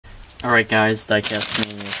Alright guys,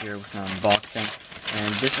 diecastmania here with an unboxing,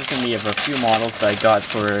 and this is going to be of a few models that I got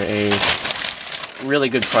for a really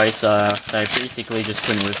good price that I basically just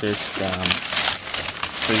couldn't resist.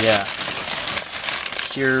 So yeah,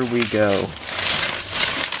 here we go.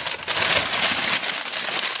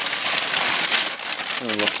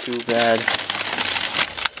 Doesn't look too bad.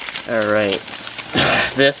 Alright,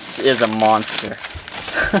 this is a monster.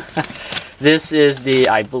 This is the,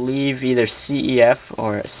 I believe, either CEF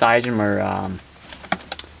or Cygem or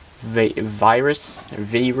Virus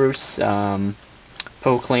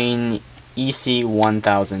Poclain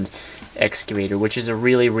EC1000 excavator, which is a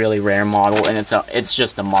really rare model, and it's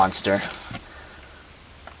just a monster.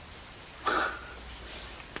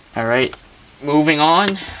 Alright, moving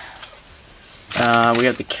on. We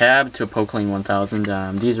have the cab to a Poclain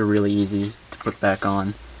 1000. These are really easy to put back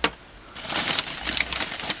on.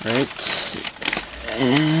 Right,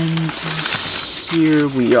 and here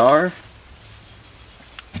we are.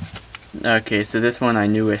 Okay, so this one I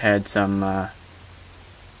knew it had some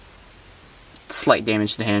slight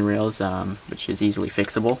damage to the handrails, which is easily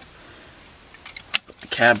fixable. Put the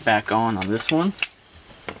cab back on this one.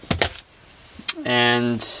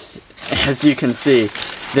 And as you can see,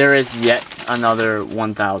 there is yet another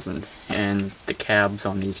 1000, and the cabs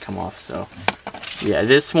on these come off, so yeah,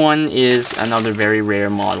 this one is another very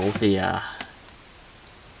rare model, the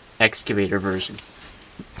excavator version.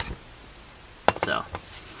 So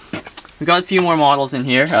we got a few more models in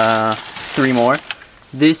here, 3 more.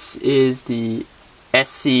 This is the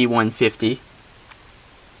SC150.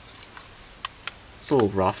 It's a little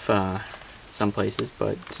rough some places,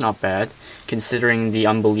 but it's not bad considering the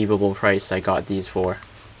unbelievable price I got these for.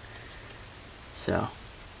 So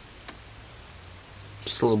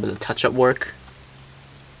just a little bit of touch-up work.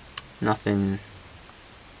 Nothing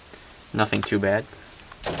too bad.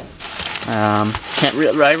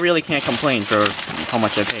 I really can't complain for how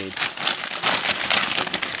much I paid.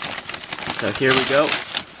 So here we go.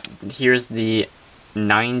 Here's the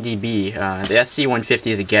 90B. The SC150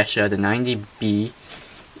 is a Gesha. The 90B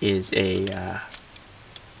is a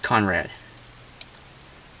Conrad.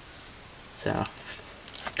 So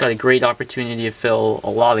got a great opportunity to fill a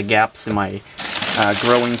lot of gaps in my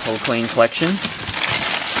growing Poclain collection.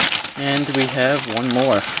 And we have one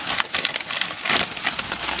more.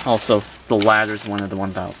 Also, the ladder's one of the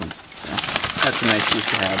 1000s. So that's a nice piece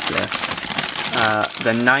to have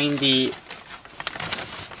there. The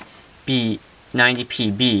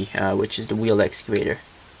 90PB, which is the wheel excavator,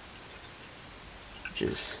 which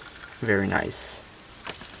is very nice.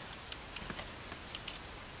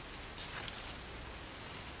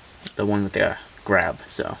 The one with the grab.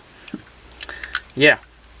 So yeah.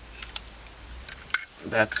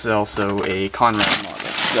 That's also a Conrad model,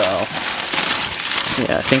 so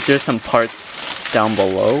yeah, I think there's some parts down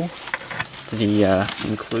below the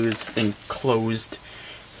enclosed,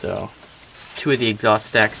 so 2 of the exhaust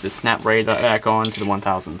stacks that snap right back on to the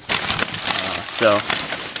 1000s. So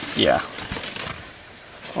yeah,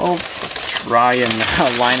 I'll try and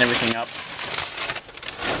line everything up.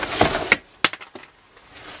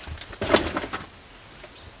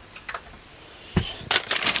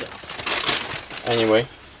 Anyway,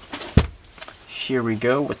 here we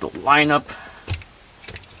go with the lineup.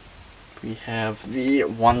 We have the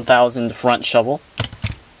 1000 front shovel,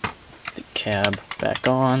 the cab back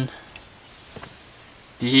on,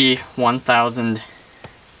 the 1000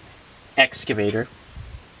 excavator,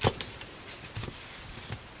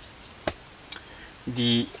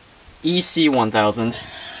 the EC1000,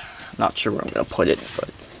 not sure where I'm going to put it, but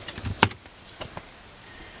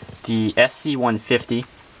the SC150,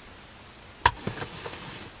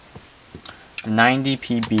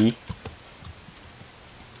 90PB,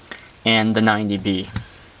 and the 90B.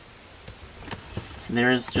 So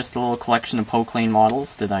there's just a little collection of Poclain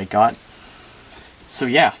models that I got. So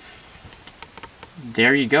yeah,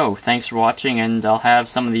 there you go. Thanks for watching, and I'll have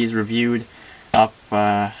some of these reviewed up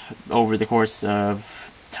over the course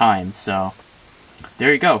of time. So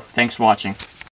there you go. Thanks for watching.